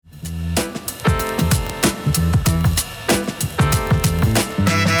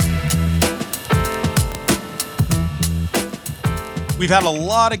We've had a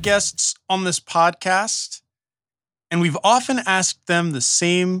lot of guests on this podcast, and we've often asked them the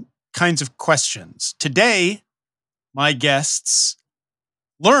same kinds of questions. Today, my guests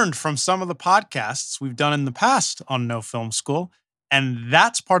learned from some of the podcasts we've done in the past on No Film School, and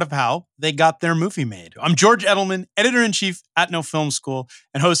that's part of how they got their movie made. I'm George Edelman, editor-in-chief at No Film School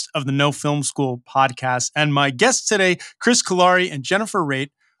and host of the No Film School podcast. And my guests today, Chris Kalari and Jennifer Raitt,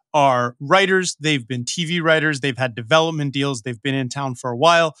 are writers. They've been TV writers. They've had development deals. They've been in town for a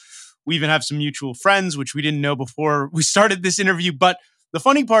while. We even have some mutual friends, which we didn't know before we started this interview. But the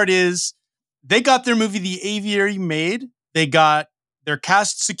funny part is they got their movie, The Aviary, made. They got their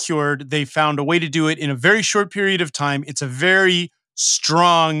cast secured. They found a way to do it in a very short period of time. It's a very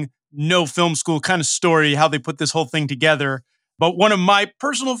strong No Film School kind of story, how they put this whole thing together. But one of my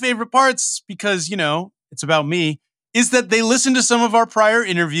personal favorite parts, because, you know, it's about me, is that they listened to some of our prior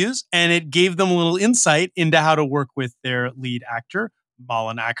interviews and it gave them a little insight into how to work with their lead actor,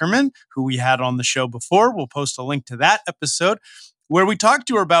 Malin Ackerman, who we had on the show before. We'll post a link to that episode where we talked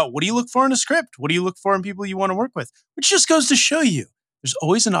to her about what do you look for in a script? What do you look for in people you want to work with? Which just goes to show you there's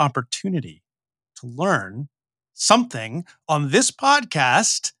always an opportunity to learn something on this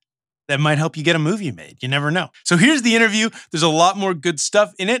podcast that might help you get a movie made. You never know. So here's the interview. There's a lot more good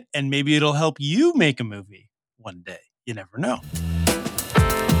stuff in it, and maybe it'll help you make a movie one day. You never know.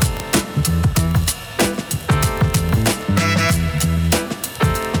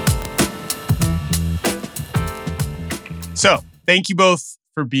 So thank you both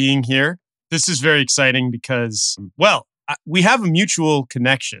for being here. This is very exciting because, well, we have a mutual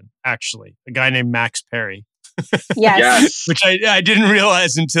connection, actually, a guy named Max Perry. Yes. Which I didn't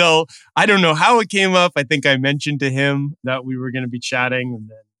realize until, I don't know how it came up. I think I mentioned to him that we were going to be chatting. And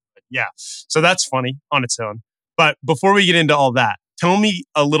then, yeah, so that's funny on its own. But before we get into all that, tell me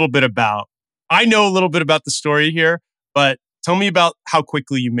a little bit about, I know a little bit about the story here, but tell me about how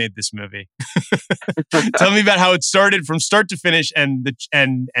quickly you made this movie. Tell me about how it started from start to finish and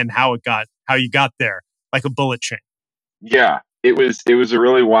how you got there, like a bullet train. Yeah, it was a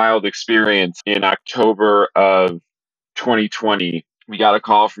really wild experience. In October of 2020, we got a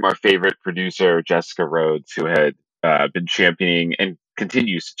call from our favorite producer, Jessica Rhodes, who had been championing and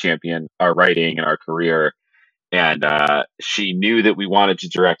continues to champion our writing and our career. And she knew that we wanted to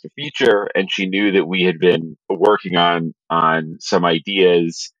direct a feature, and she knew that we had been working on some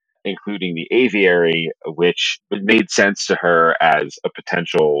ideas, including The Aviary, which made sense to her as a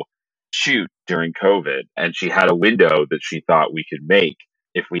potential shoot during COVID. And she had a window that she thought we could make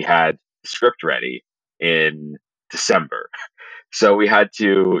if we had the script ready in December. So we had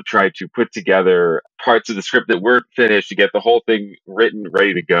to try to put together parts of the script that weren't finished to get the whole thing written,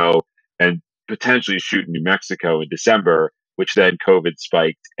 ready to go, and potentially shoot in New Mexico in December, which then COVID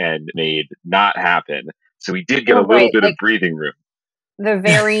spiked and made not happen. So we did get a little bit of breathing room. The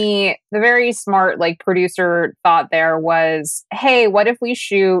very smart producer thought there was, hey, what if we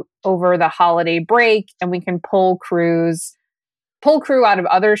shoot over the holiday break and we can pull crew out of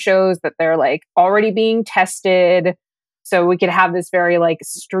other shows that they're already being tested, so we could have this very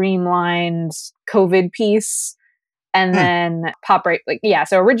streamlined COVID piece. And then pop right,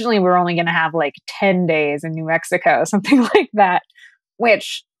 so originally we were only going to have 10 days in New Mexico, something like that,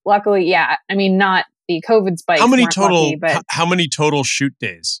 which luckily, not the COVID spikes. How many total shoot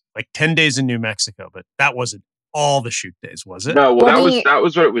days? 10 days in New Mexico, but that wasn't all the shoot days, was it? No, that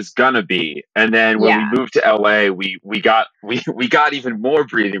was what it was gonna be. And then when we moved to LA, we got even more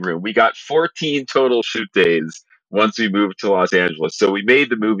breathing room. We got 14 total shoot days once we moved to Los Angeles. So we made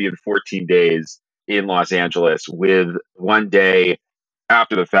the movie in 14 days in Los Angeles, with one day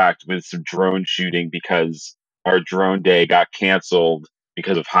after the fact with some drone shooting because our drone day got canceled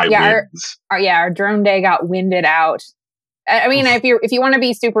because of high winds. Our drone day got winded out. I mean, if you want to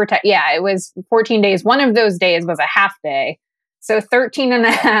be super it was 14 days. One of those days was a half day. So 13 and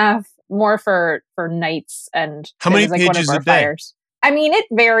a half more for nights. And how many pages a day? Fires. I mean, it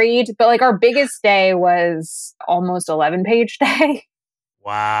varied, but our biggest day was almost 11-page day.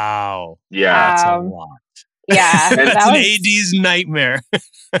 Wow. Yeah. That's a lot. Yeah. That's an AD's nightmare.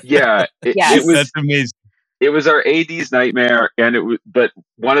 Yeah. Yes. That's amazing. It was our AD's nightmare. But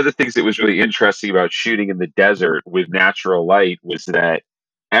one of the things that was really interesting about shooting in the desert with natural light was that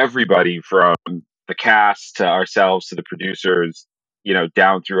everybody from the cast to ourselves to the producers,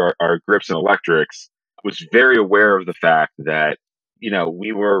 down through our grips and electrics, was very aware of the fact that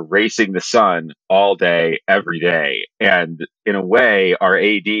we were racing the sun all day, every day. And in a way, our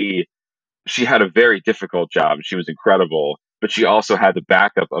AD, she had a very difficult job. She was incredible, but she also had the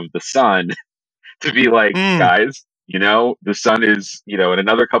backup of the sun to be guys, the sun is, in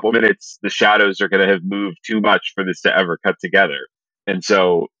another couple minutes, the shadows are going to have moved too much for this to ever cut together. And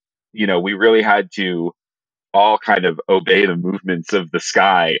so, we really had to all kind of obey the movements of the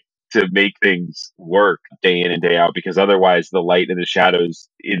sky to make things work day in and day out, because otherwise the light and the shadows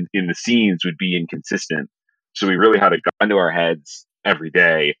in the scenes would be inconsistent. So we really had to gun to our heads every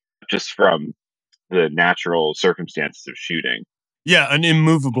day just from the natural circumstances of shooting. Yeah, an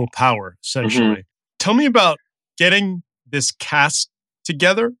immovable power, essentially. Tell me about getting this cast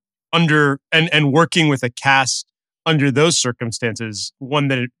together and working with a cast under those circumstances, one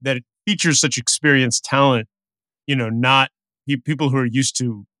that it features such experienced talent, not people who are used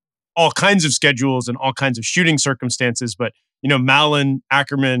to all kinds of schedules and all kinds of shooting circumstances, but Malin,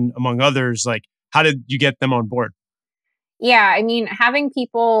 Ackerman, among others. Like, how did you get them on board? Yeah, I mean, having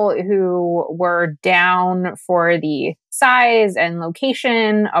people who were down for the size and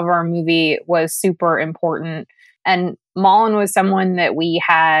location of our movie was super important. And Malin was someone that we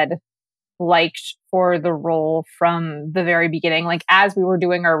had liked for the role from the very beginning. Like, as we were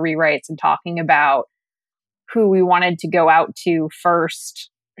doing our rewrites and talking about who we wanted to go out to first,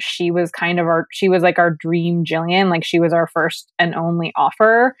 she was like our dream Jillian. Like, she was our first and only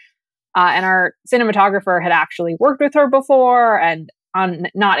offer. And our cinematographer had actually worked with her before and on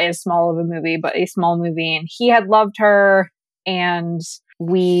not as small of a movie, but a small movie. And he had loved her. And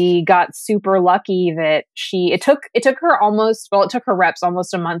we got super lucky that it took her reps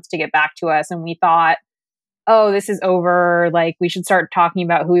almost a month to get back to us. And we thought, oh, this is over. Like, we should start talking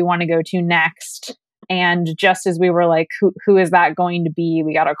about who we want to go to next. And just as we were like, who is that going to be?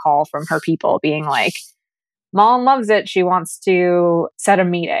 We got a call from her people being like, Malin loves it. She wants to set a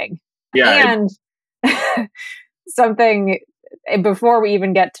meeting. Yeah. And something before we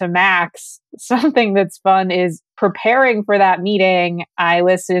even get to Max, something that's fun is preparing for that meeting. I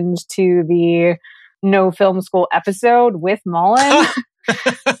listened to the No Film School episode with Malin.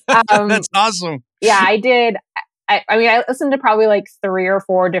 That's awesome. Yeah, I did. I mean, I listened to probably like 3 or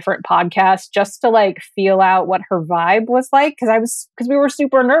 4 different podcasts just to like feel out what her vibe was like, because we were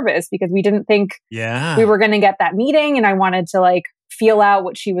super nervous because we didn't think we were going to get that meeting, and I wanted to like feel out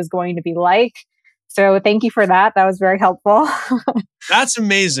what she was going to be like. So thank you for that. That was very helpful. That's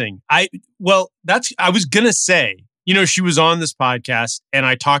amazing. I was going to say, she was on this podcast and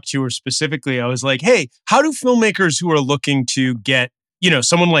I talked to her specifically. I was like, hey, how do filmmakers who are looking to get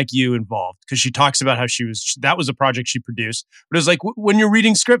someone like you involved? Because she talks about how that was a project she produced. But it was like, when you're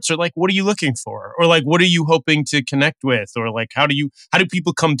reading scripts, or like, what are you looking for? Or like, what are you hoping to connect with? Or like, how do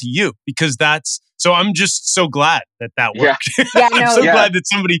people come to you? Because so I'm just so glad that worked. Yeah, I'm so glad that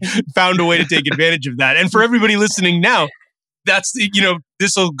somebody found a way to take advantage of that. And for everybody listening now, that's,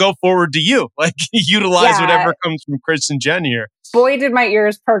 this will go forward to you. Like, utilize whatever comes from Chris and Jen here. Boy, did my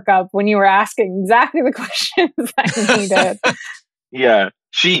ears perk up when you were asking exactly the questions I needed. Yeah.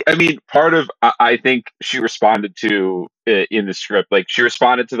 I think she responded to in the script, like she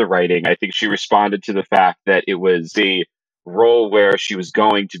responded to the writing. I think she responded to the fact that it was a role where she was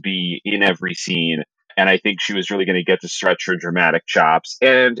going to be in every scene. And I think she was really going to get to stretch her dramatic chops.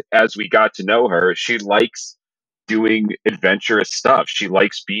 And as we got to know her, she likes doing adventurous stuff. She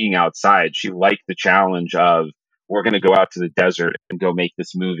likes being outside. She liked the challenge of, we're going to go out to the desert and go make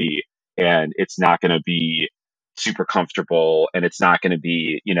this movie. And it's not going to be super comfortable, and it's not going to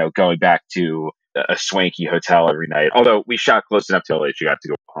be, going back to a swanky hotel every night. Although we shot close enough to LA, she got to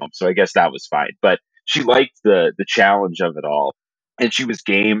go home. So I guess that was fine. But she liked the challenge of it all. And she was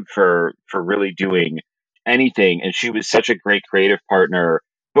game for really doing anything. And she was such a great creative partner,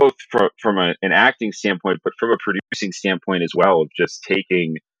 both from an acting standpoint, but from a producing standpoint as well, of just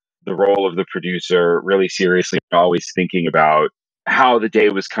taking the role of the producer really seriously, always thinking about how the day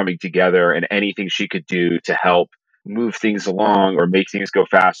was coming together and anything she could do to help move things along or make things go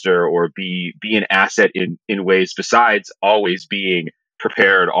faster or be an asset in ways besides always being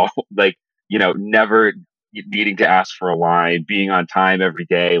prepared, all like, never needing to ask for a line, being on time every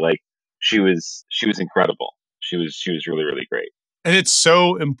day. Like, she was incredible. She was really, really great. And it's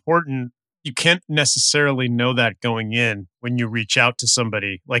so important. You can't necessarily know that going in when you reach out to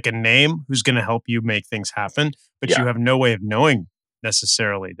somebody like a name who's going to help you make things happen, but you have no way of knowing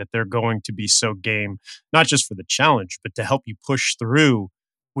necessarily that they're going to be so game, not just for the challenge, but to help you push through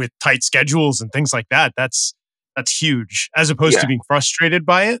with tight schedules and things like that. That's huge. As opposed to being frustrated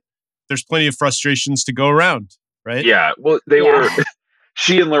by it, there's plenty of frustrations to go around, right? Yeah. Well, they were,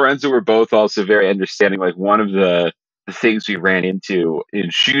 she and Lorenzo were both also very understanding. Like, one of the things we ran into in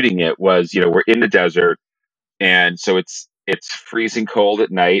shooting it was, we're in the desert, and so it's freezing cold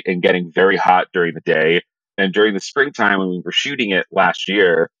at night and getting very hot during the day. And during the springtime, when we were shooting it last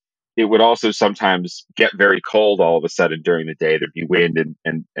year, it would also sometimes get very cold all of a sudden during the day. There'd be wind,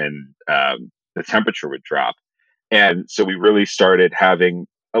 and the temperature would drop. And so we really started having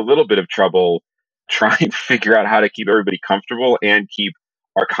a little bit of trouble trying to figure out how to keep everybody comfortable and keep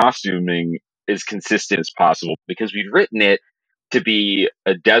our costuming as consistent as possible, because we'd written it to be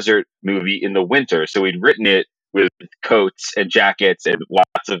a desert movie in the winter. So we'd written it with coats and jackets and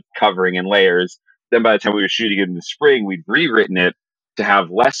lots of covering and layers. Then by the time we were shooting it in the spring, we'd rewritten it to have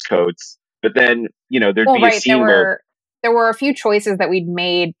less coats. But then, there'd Well, be a right. scene where, There were a few choices that we'd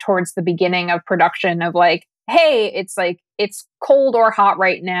made towards the beginning of production of like, hey, it's cold or hot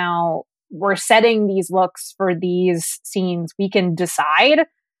right now. We're setting these looks for these scenes. We can decide.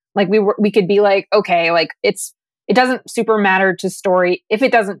 Like we could be like, okay, like it doesn't super matter to story. If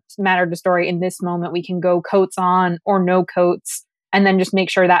it doesn't matter to story in this moment, we can go coats on or no coats and then just make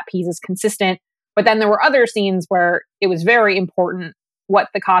sure that piece is consistent. But then there were other scenes where it was very important what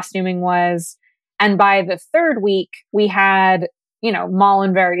the costuming was. And by the third week, we had,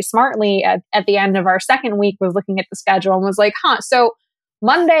 Mullen very smartly at the end of our second week was looking at the schedule and was like, so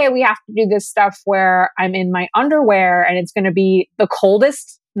Monday we have to do this stuff where I'm in my underwear and it's going to be the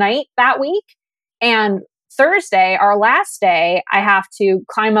coldest night that week. And Thursday, our last day, I have to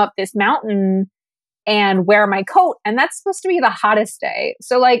climb up this mountain and wear my coat. And that's supposed to be the hottest day.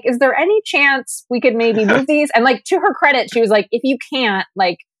 So like, is there any chance we could maybe move these? And like, to her credit, she was like, if you can't,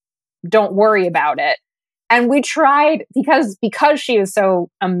 like, don't worry about it. And we tried because she is so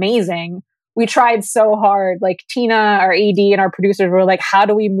amazing. We tried so hard. Like Tina, our AD, and our producers were like, how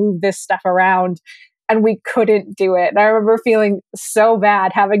do we move this stuff around? And we couldn't do it. And I remember feeling so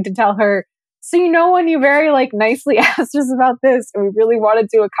bad having to tell her, so when you very like nicely asked us about this and we really wanted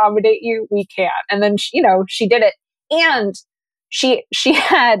to accommodate you, we can't. And then she did it. And she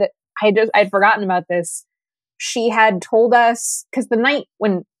had, I'd forgotten about this. She had told us, because the night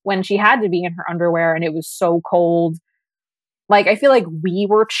when she had to be in her underwear and it was so cold, like I feel like we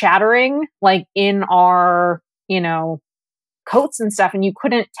were chattering like in our, coats and stuff, and you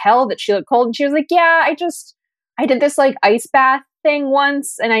couldn't tell that she looked cold. And she was like, yeah, I did this like ice bath thing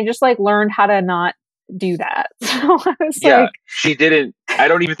once and I just like learned how to not do that. So I was like, she didn't, I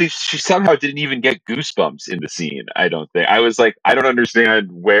don't even think she somehow didn't even get goosebumps in the scene. I don't think. I was like, I don't understand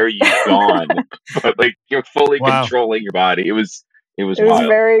where you've gone, but like you're fully controlling your body. It was wild.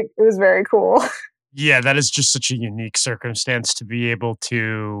 It was very cool. Yeah, that is just such a unique circumstance to be able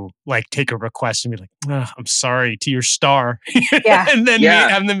to like take a request and be like, I'm sorry to your star. Yeah. And then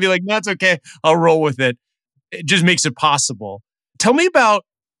have them be like, no, it's okay. I'll roll with it. It just makes it possible. Tell me about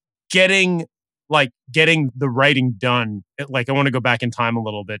getting the writing done. Like, I want to go back in time a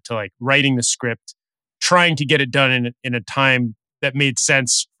little bit to like writing the script, trying to get it done in a time that made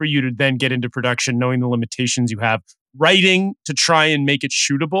sense for you to then get into production, knowing the limitations you have, writing to try and make it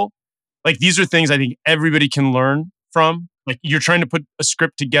shootable. Like, these are things I think everybody can learn from. Like, you're trying to put a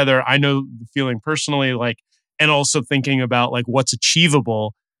script together. I know the feeling personally, like, and also thinking about like what's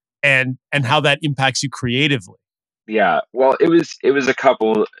achievable and how that impacts you creatively. Yeah. Well, it was a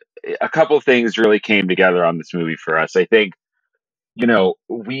couple of things really came together on this movie for us. I think,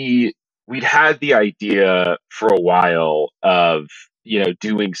 we'd had the idea for a while of,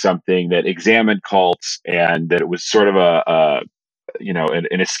 doing something that examined cults and that it was sort of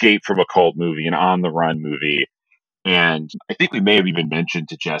an escape from a cult movie, an on the run movie. And I think we may have even mentioned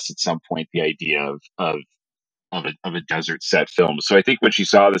to Jess at some point the idea of a desert set film. So I think when she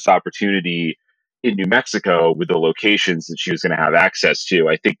saw this opportunity in New Mexico with the locations that she was going to have access to,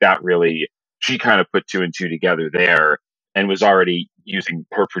 I think that really, she kind of put two and two together there and was already using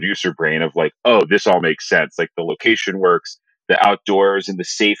her producer brain of like, oh, this all makes sense. Like the location works, the outdoors and the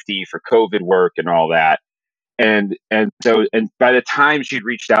safety for COVID work and all that. And by the time she'd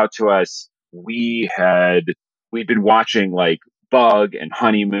reached out to us, we'd been watching like Bug and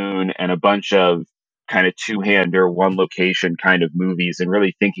Honeymoon and a bunch of kind of two-hander, one location kind of movies and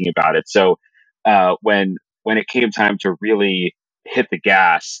really thinking about it. So when it came time to really hit the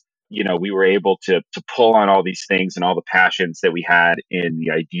gas, we were able to pull on all these things and all the passions that we had in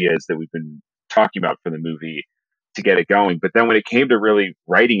the ideas that we've been talking about for the movie to get it going. But then when it came to really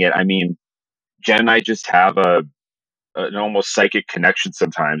writing it, I mean, Jen and I just have an almost psychic connection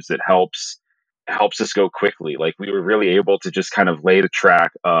sometimes that helps us go quickly. Like we were really able to just kind of lay the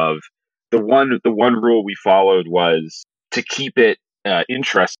track of the one rule we followed was to keep it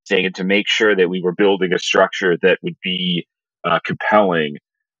interesting and to make sure that we were building a structure that would be compelling.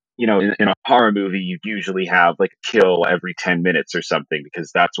 In a horror movie, you'd usually have like a kill every 10 minutes or something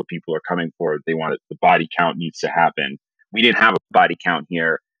because that's what people are coming for. They want it, the body count needs to happen. We didn't have a body count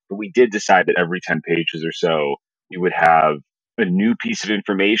here, but we did decide that every 10 pages or so, we would have a new piece of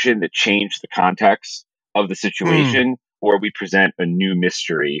information that changed the context of the situation, or we present a new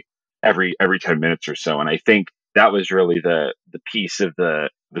mystery every 10 minutes or so. And I think that was really the piece of the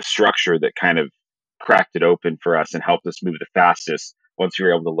structure that kind of cracked it open for us and helped us move the fastest once we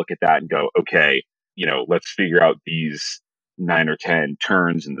were able to look at that and go, okay, let's figure out these 9 or 10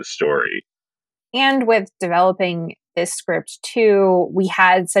 turns in the story. And with developing this script too, we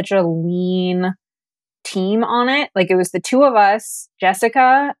had such a lean team on it. Like it was the two of us,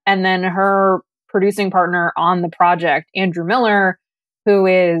 Jessica, and then her producing partner on the project, Andrew Miller, who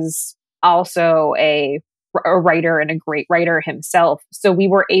is also a writer and a great writer himself. So we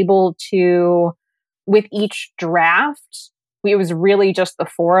were able to, with each draft, it was really just the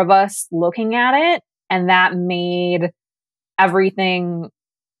four of us looking at it, and that made everything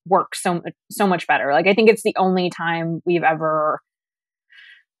work so much better. Like I think it's the only time we've ever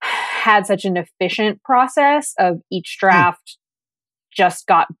had such an efficient process of each draft just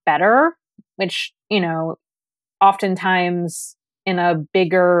got better, which, oftentimes in a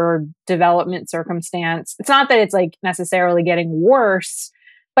bigger development circumstance, it's not that it's like necessarily getting worse,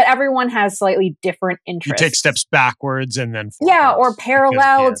 but everyone has slightly different interests. You take steps backwards and then forwards. Yeah, or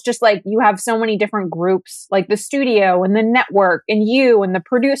parallel. It's just like you have so many different groups, like the studio and the network and you and the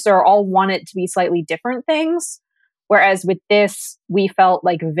producer all want it to be slightly different things. Whereas with this, we felt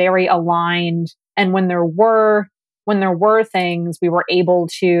like very aligned. And when there were things, we were able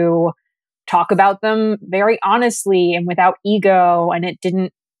to talk about them very honestly and without ego. And it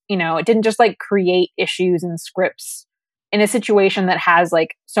didn't just like create issues in scripts in a situation that has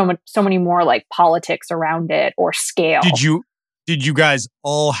like so many more like politics around it or scale. Did you guys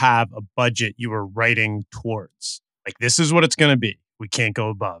all have a budget you were writing towards? Like, this is what it's going to be. We can't go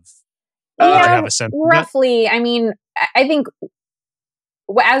above. Yeah, have a sense roughly. I mean, I think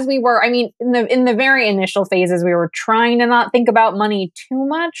as we were, in the very initial phases, we were trying to not think about money too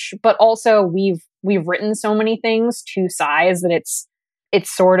much, but also we've written so many things to size that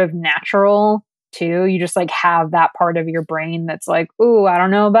it's sort of natural too. You just like have that part of your brain that's like, ooh, I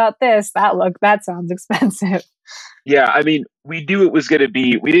don't know about this. That sounds expensive. Yeah, I mean, we knew it was going to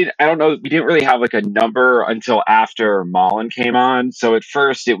be. We didn't really have like a number until after Malin came on. So at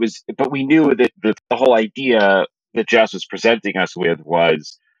first it was, but we knew that the whole idea that Jess was presenting us with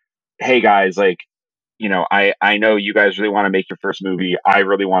was, hey guys, like, I know you guys really want to make your first movie. I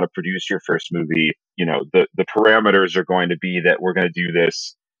really want to produce your first movie. The parameters are going to be that we're going to do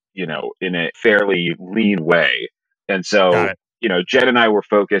this, in a fairly lean way. And so, Jen and I were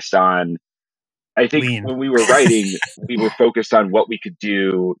focused on, I think when we were writing, we were focused on what we could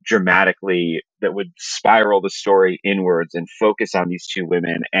do dramatically that would spiral the story inwards and focus on these two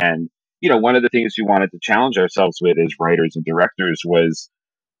women. And, one of the things we wanted to challenge ourselves with as writers and directors was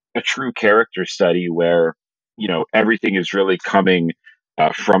a true character study where, everything is really coming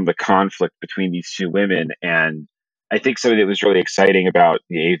from the conflict between these two women. And I think something that was really exciting about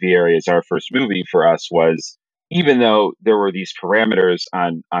The Aviary as our first movie for us was, even though there were these parameters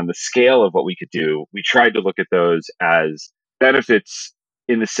on the scale of what we could do, we tried to look at those as benefits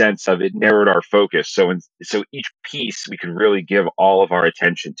in the sense of it narrowed our focus. So each piece we could really give all of our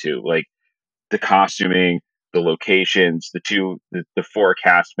attention to, like the costuming, the locations, the four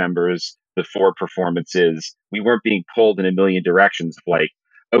cast members, the four performances. We weren't being pulled in a million directions of like,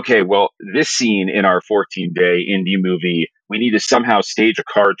 okay, well, this scene in our 14-day indie movie, we need to somehow stage a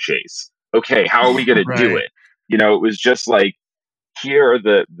car chase. Okay, how are we going to do it? It was just like, here are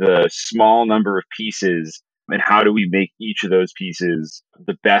the small number of pieces, and how do we make each of those pieces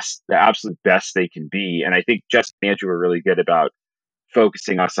the absolute best they can be? And I think Jess and Andrew were really good about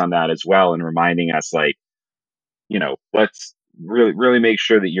focusing us on that as well and reminding us, like, let's really, really make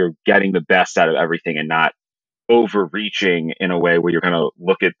sure that you're getting the best out of everything and not overreaching in a way where you're going to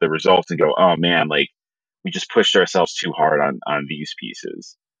look at the results and go, oh man, like we just pushed ourselves too hard on these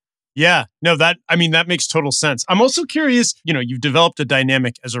pieces. Yeah, no, that makes total sense. I'm also curious, you've developed a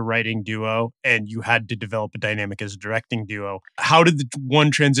dynamic as a writing duo and you had to develop a dynamic as a directing duo. How did the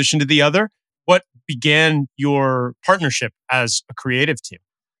one transition to the other? What began your partnership as a creative team?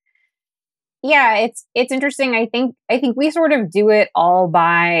 Yeah, it's interesting. I think we sort of do it all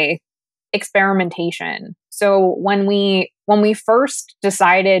by experimentation. So when we first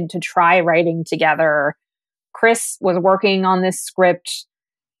decided to try writing together, Chris was working on this script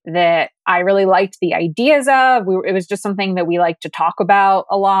that I really liked the ideas of. It was just something that we liked to talk about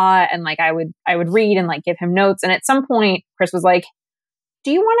a lot, and like I would read and like give him notes. And at some point, Chris was like,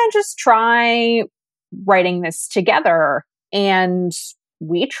 "Do you want to just try writing this together?" And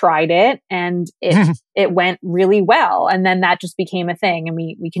we tried it, and it went really well. And then that just became a thing, and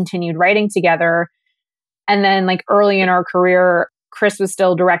we continued writing together. And then like early in our career, Chris was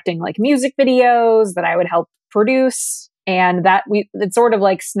still directing like music videos that I would help produce. And it sort of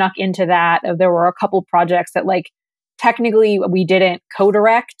like snuck into that. There were a couple projects that like technically we didn't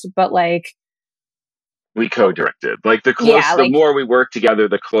co-direct, but like we co-directed. Like yeah, the like more we worked together,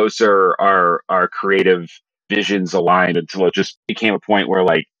 the closer our creative visions aligned, until it just became a point where,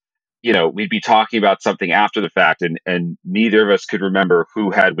 like, we'd be talking about something after the fact, and neither of us could remember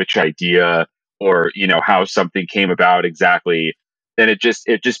who had which idea, or how something came about exactly. Then it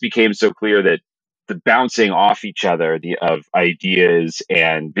just became so clear that the bouncing off each other, of ideas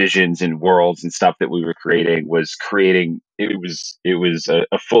and visions and worlds and stuff that we were creating, it was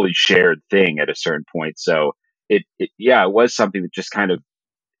a fully shared thing at a certain point. So it was something that just kind of,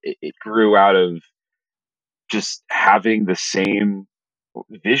 it grew out of just having the same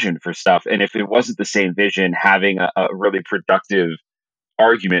vision for stuff. And if it wasn't the same vision, having a really productive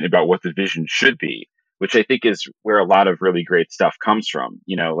argument about what the vision should be, which I think is where a lot of really great stuff comes from.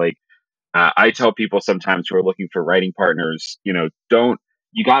 Like, I tell people sometimes who are looking for writing partners, you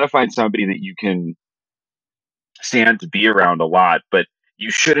got to find somebody that you can stand to be around a lot, but you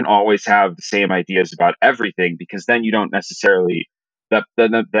shouldn't always have the same ideas about everything, because then you don't necessarily, then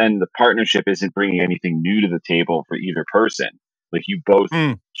the partnership isn't bringing anything new to the table for either person. Like, you both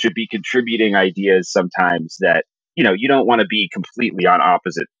should be contributing ideas sometimes that, you don't want to be completely on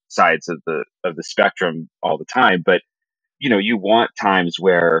opposite sides of the spectrum all the time, but you want times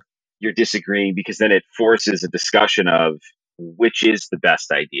where you're disagreeing, because then it forces a discussion of which is the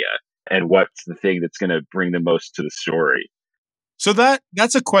best idea and what's the thing that's going to bring the most to the story. So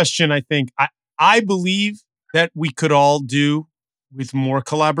that's a question I think I believe that we could all do with more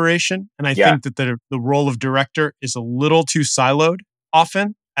collaboration. And I think that the role of director is a little too siloed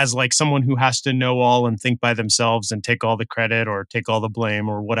often, as like someone who has to know all and think by themselves and take all the credit or take all the blame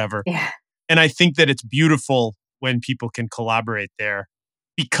or whatever. yeah. And I think that it's beautiful when people can collaborate there,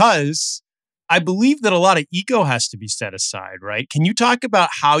 because I believe that a lot of ego has to be set aside, right? Can you talk about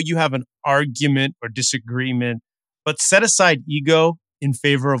how you have an argument or disagreement, but set aside ego in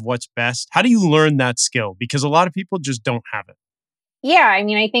favor of what's best? How do you learn that skill? Because a lot of people just don't have it. Yeah, I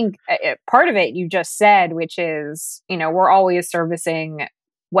mean, I think part of it you just said, which is, we're always servicing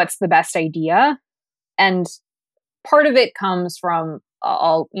what's the best idea. And part of it comes from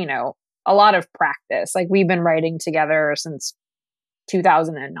a lot of practice. Like, we've been writing together since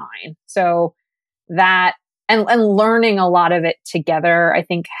 2009. So that and learning a lot of it together, I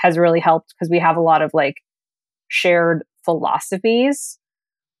think, has really helped, because we have a lot of like shared philosophies.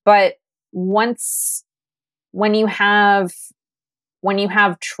 But when you have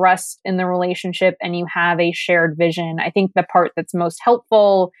trust in the relationship and you have a shared vision, I think the part that's most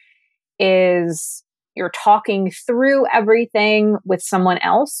helpful is you're talking through everything with someone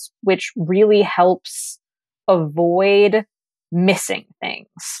else, which really helps avoid missing things.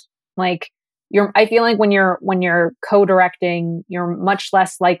 Like, I feel like when you're co-directing, you're much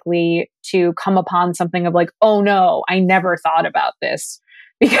less likely to come upon something of like, oh no, I never thought about this,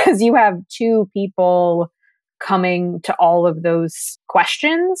 because you have two people coming to all of those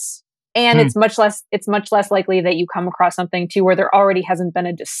questions. And it's much less likely that you come across something too where there already hasn't been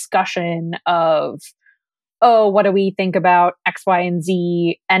a discussion of, oh, what do we think about X, Y, and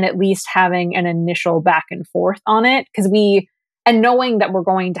Z, and at least having an initial back and forth on it. And knowing that we're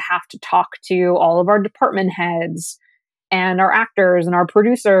going to have to talk to all of our department heads and our actors and our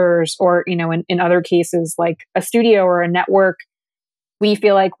producers, or, in other cases, like a studio or a network, we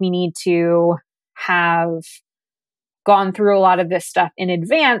feel like we need to have gone through a lot of this stuff in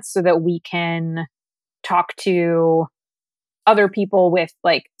advance so that we can talk to other people with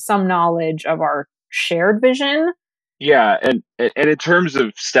like some knowledge of our shared vision. Yeah, and in terms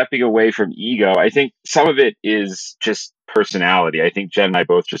of stepping away from ego, I think some of it is just personality. I think Jen and I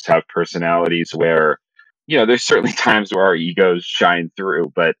both just have personalities where, there's certainly times where our egos shine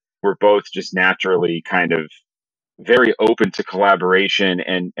through, but we're both just naturally kind of very open to collaboration,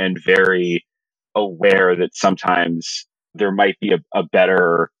 and very aware that sometimes there might be a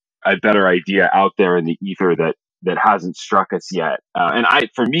better idea out there in the ether that hasn't struck us yet.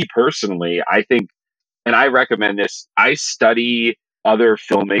 For me personally, I think, and I recommend this, I study other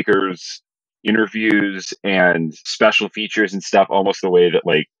filmmakers' interviews and special features and stuff almost the way that,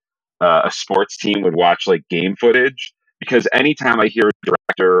 like, a sports team would watch like game footage. Because anytime I hear a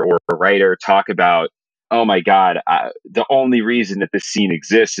director or a writer talk about, oh my God, the only reason that this scene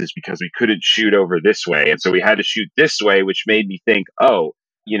exists is because we couldn't shoot over this way, and so we had to shoot this way, which made me think, oh,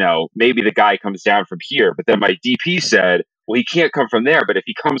 maybe the guy comes down from here. But then my DP said, well, he can't come from there. But if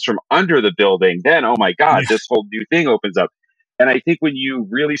he comes from under the building, then, oh my God, this whole new thing opens up. And I think when you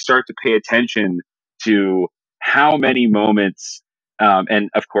really start to pay attention to how many moments, and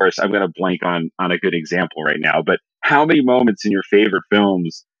of course, I'm going to blank on a good example right now, but how many moments in your favorite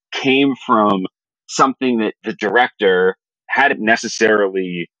films came from something that the director hadn't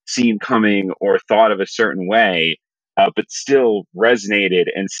necessarily seen coming or thought of a certain way, but still resonated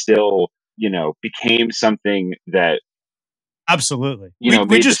and still, became something that, Absolutely. We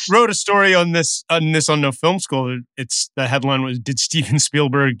made just this. wrote a story on this on No Film School. It's the headline was, "Did Steven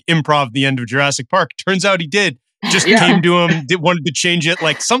Spielberg improv the end of Jurassic Park?" Turns out he did. Just Yeah. came to him, wanted to change it,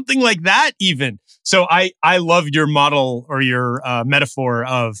 like something like that even. So I love your model or your metaphor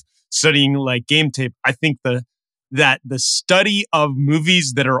of studying like game tape. I think that the study of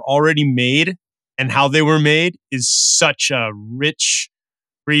movies that are already made and how they were made is such a rich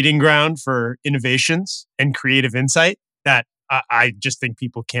breeding ground for innovations and creative insight that I just think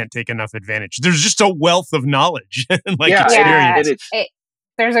people can't take enough advantage. There's just a wealth of knowledge and like experience.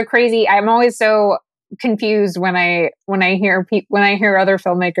 There's a crazy. I'm always so confused when I hear when I hear other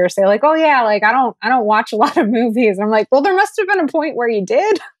filmmakers say like, "Oh yeah, like I don't watch a lot of movies." I'm like, well, there must have been a point where you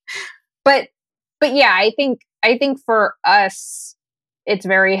did. but yeah, I think for us, it's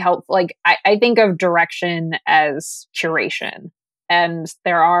very helpful. Like I think of direction as curation, and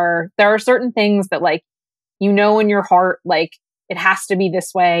there are certain things that like in your heart, like it has to be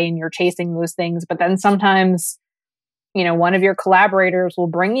this way, and you're chasing those things. But then sometimes, one of your collaborators will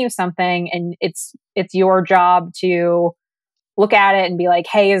bring you something, and it's your job to look at it and be like,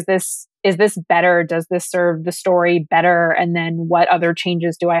 hey, is this better? Does this serve the story better? And then what other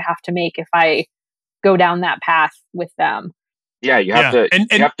changes do I have to make if I go down that path with them? Yeah, you have to you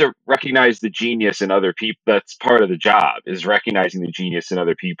have to recognize the genius in other people. That's part of the job, is recognizing the genius in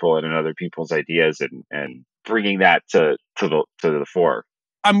other people and in other people's ideas, and bringing that to the fore.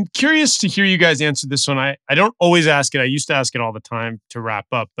 I'm curious to hear you guys answer this one. I don't always ask it. I used to ask it all the time to wrap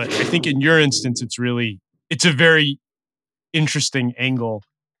up, but I think in your instance, it's a very interesting angle.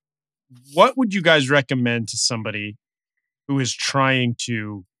 What would you guys recommend to somebody who is trying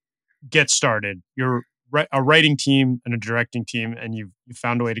to get started? You're a writing team and a directing team, and you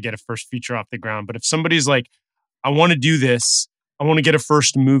found a way to get a first feature off the ground. But if somebody's like, I want to do this, I want to get a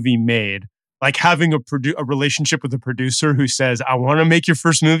first movie made, like having a relationship with a producer who says, I want to make your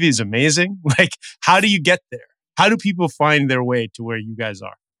first movie is amazing. Like, how do you get there? How do people find their way to where you guys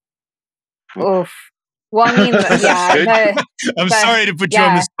are? Oof. Well, I mean, yeah. I'm sorry to put you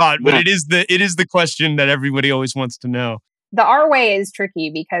on the spot, but it is the question that everybody always wants to know. The our way is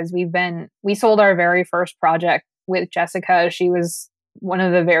tricky because we sold our very first project with Jessica. She was one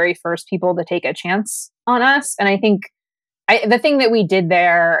of the very first people to take a chance on us. And I think the thing that we did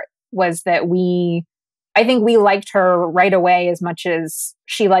there was that I think we liked her right away as much as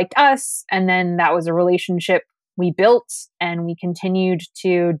she liked us. And then that was a relationship we built, and we continued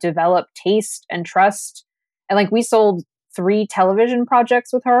to develop taste and trust. And like we sold 3 television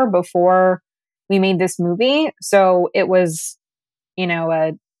projects with her before we made this movie. So it was, a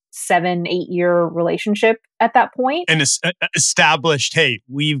 7-8 year relationship at that point. And established, hey,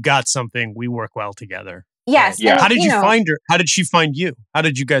 we've got something. We work well together. Yes. Right? Yeah. How did you find her? How did she find you? How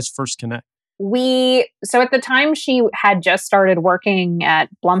did you guys first connect? So at the time she had just started working at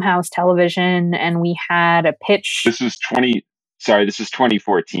Blumhouse Television, and we had a pitch. This is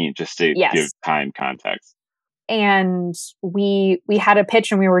 2014, just to give time context. And we had a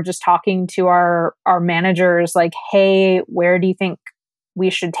pitch, and we were just talking to our managers like, hey, where do you think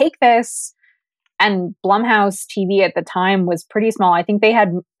we should take this? And Blumhouse TV at the time was pretty small. I think they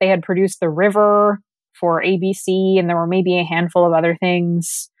had produced The River for ABC, and there were maybe a handful of other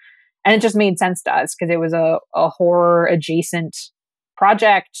things. And it just made sense to us because it was a horror adjacent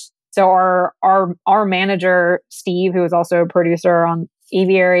project. So our manager, Steve, who was also a producer on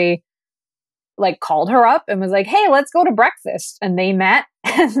Aviary, like called her up and was like, hey, let's go to breakfast. And they met.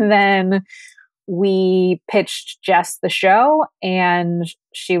 And then we pitched Jess the show, and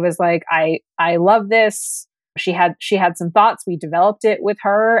she was like, I love this. She had some thoughts. We developed it with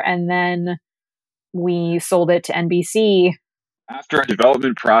her, and then we sold it to NBC. After a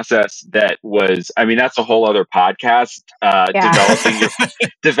development process that was, I mean, that's a whole other podcast,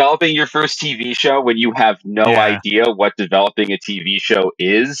 developing your first TV show when you have no idea what developing a TV show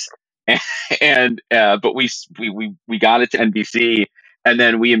is. But we got it to NBC, and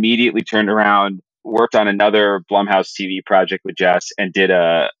then we immediately turned around, worked on another Blumhouse TV project with Jess, and did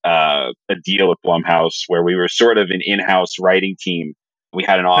a deal with Blumhouse where we were sort of an in-house writing team. We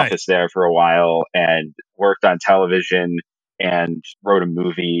had an office there for a while and worked on television and wrote a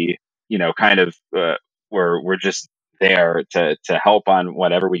movie. Kind of we're just there to help on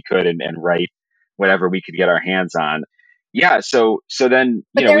whatever we could and write whatever we could get our hands on. Yeah. So then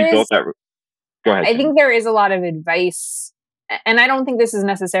we built that. Go ahead. I think there is a lot of advice and I don't think this is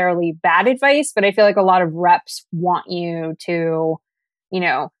necessarily bad advice, but I feel like a lot of reps want you to,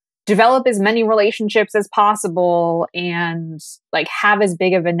 develop as many relationships as possible and like have as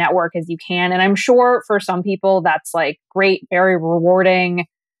big of a network as you can. And I'm sure for some people that's like great, very rewarding.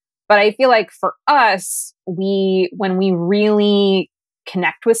 But I feel like for us, when we really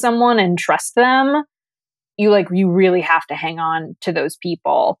connect with someone and trust them, you really have to hang on to those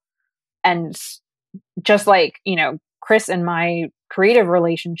people. And just like, Chris and my creative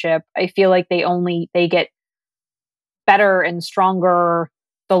relationship, I feel like they get better and stronger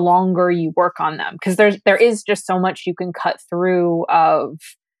the longer you work on them. Because there is just so much you can cut through of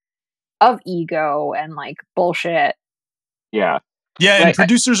ego and like bullshit. Yeah. Yeah, and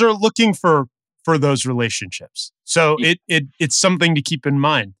producers are looking for those relationships. So it's something to keep in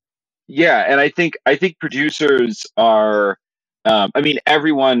mind. Yeah, and I think producers are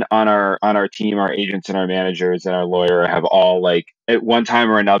everyone on our team, our agents and our managers and our lawyer have all like at one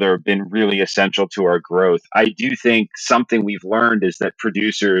time or another been really essential to our growth. I do think something we've learned is that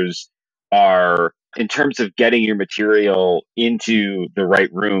producers are, in terms of getting your material into the right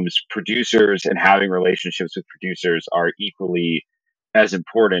rooms, producers and having relationships with producers are equally as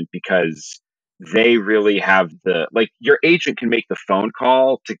important, because they really have your agent can make the phone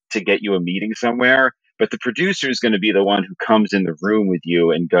call to get you a meeting somewhere, but the producer is going to be the one who comes in the room with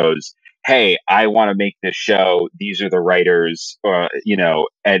you and goes, hey, I want to make this show. These are the writers,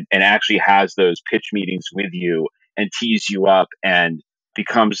 and actually has those pitch meetings with you and tees you up and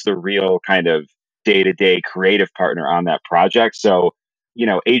becomes the real kind of day-to-day creative partner on that project. So,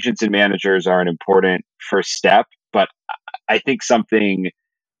 agents and managers are an important first step, but I think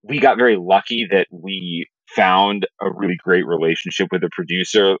we got very lucky that we found a really great relationship with a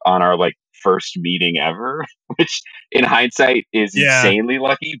producer on our first meeting ever, which in hindsight is insanely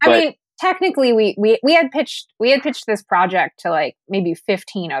lucky. But I mean, technically we had pitched this project to like maybe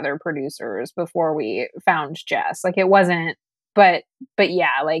 15 other producers before we found Jess. Like it wasn't, but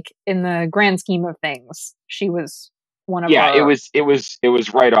yeah, like in the grand scheme of things, she was one of our... it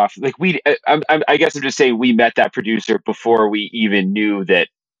was right off. Like I guess I'm just saying we met that producer before we even knew that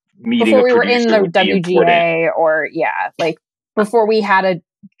meeting before a we were in producer the WGA or like before we had a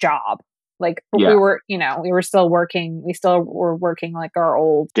job. Like we were, we were still working. We still were working like our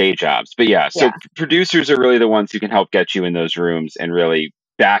old day jobs. But producers are really the ones who can help get you in those rooms, and really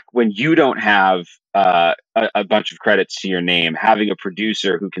back when you don't have a bunch of credits to your name, having a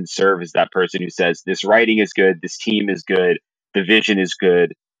producer who can serve as that person who says this writing is good, this team is good, the vision is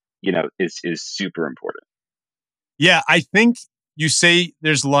good, is super important. Yeah, I think you say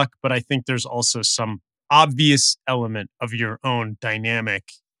there's luck, but I think there's also some obvious element of your own dynamic,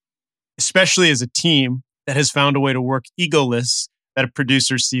 especially as a team that has found a way to work egoless, that a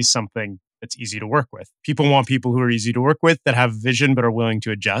producer sees something that's easy to work with. People want people who are easy to work with, that have vision, but are willing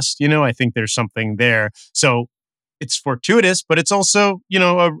to adjust. I think there's something there. So it's fortuitous, but it's also,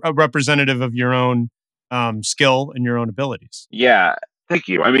 a representative of your own skill and your own abilities. Yeah. Thank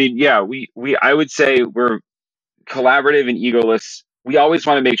you. I mean, I would say we're collaborative and egoless. We always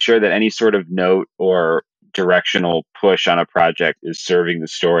want to make sure that any sort of note or directional push on a project is serving the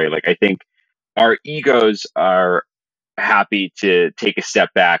story. Like, I think our egos are happy to take a step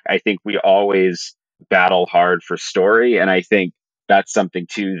back. I think we always battle hard for story. And I think that's something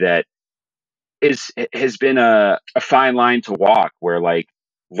too that has been a fine line to walk, where like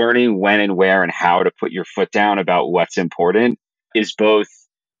learning when and where and how to put your foot down about what's important is both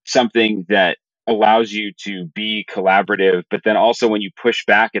something that allows you to be collaborative, but then also when you push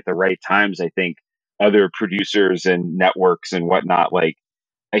back at the right times, I think other producers and networks and whatnot, like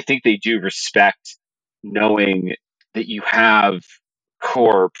I think they do respect knowing that you have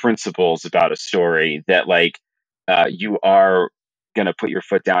core principles about a story that you are going to put your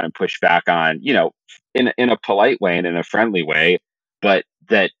foot down and push back on, in a polite way and in a friendly way, but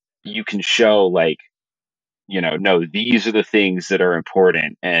that you can show no, these are the things that are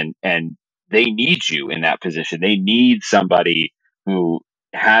important, and they need you in that position. They need somebody who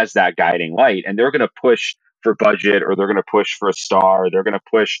has that guiding light, and they're going to push for budget, or they're going to push for a star, or they're going to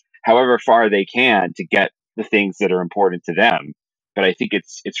push however far they can to get the things that are important to them. But I think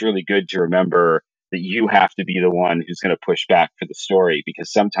it's really good to remember that you have to be the one who's going to push back for the story,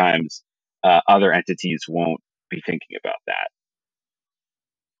 because sometimes other entities won't be thinking about that.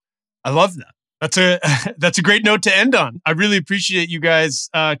 I love that. That's a great note to end on. I really appreciate you guys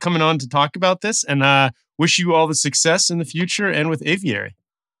coming on to talk about this, and wish you all the success in the future and with Aviary.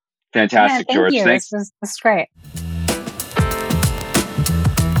 Fantastic, yeah, George. You. Thanks. This is great.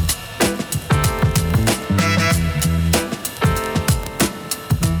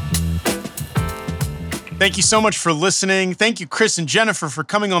 Thank you so much for listening. Thank you, Chris and Jennifer, for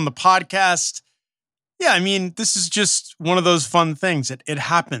coming on the podcast. Yeah, I mean, this is just one of those fun things. It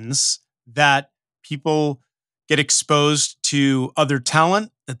happens that people get exposed to other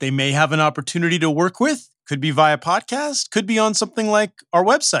talent that they may have an opportunity to work with. Could be via podcast, could be on something like our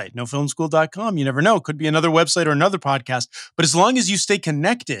website, nofilmschool.com. You never know. Could be another website or another podcast. But as long as you stay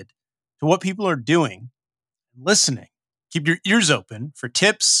connected to what people are doing, listening, keep your ears open for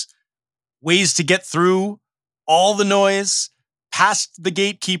tips, ways to get through all the noise, past the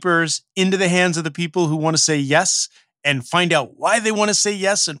gatekeepers, into the hands of the people who want to say yes, and find out why they want to say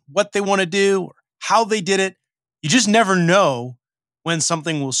yes and what they want to do or how they did it. You just never know when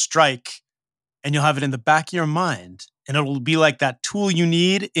something will strike, and you'll have it in the back of your mind, and it'll be like that tool you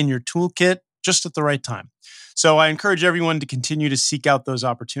need in your toolkit just at the right time. So I encourage everyone to continue to seek out those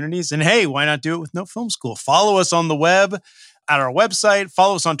opportunities. And hey, why not do it with No Film School? Follow us on the web at our website.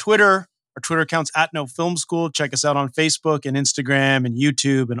 Follow us on Twitter. Our Twitter account's at No Film School. Check us out on Facebook and Instagram and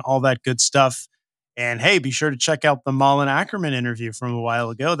YouTube and all that good stuff. And hey, be sure to check out the Malin Ackerman interview from a while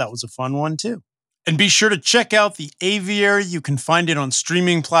ago. That was a fun one too. And be sure to check out The Aviary. You can find it on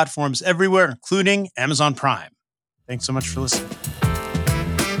streaming platforms everywhere, including Amazon Prime. Thanks so much for listening.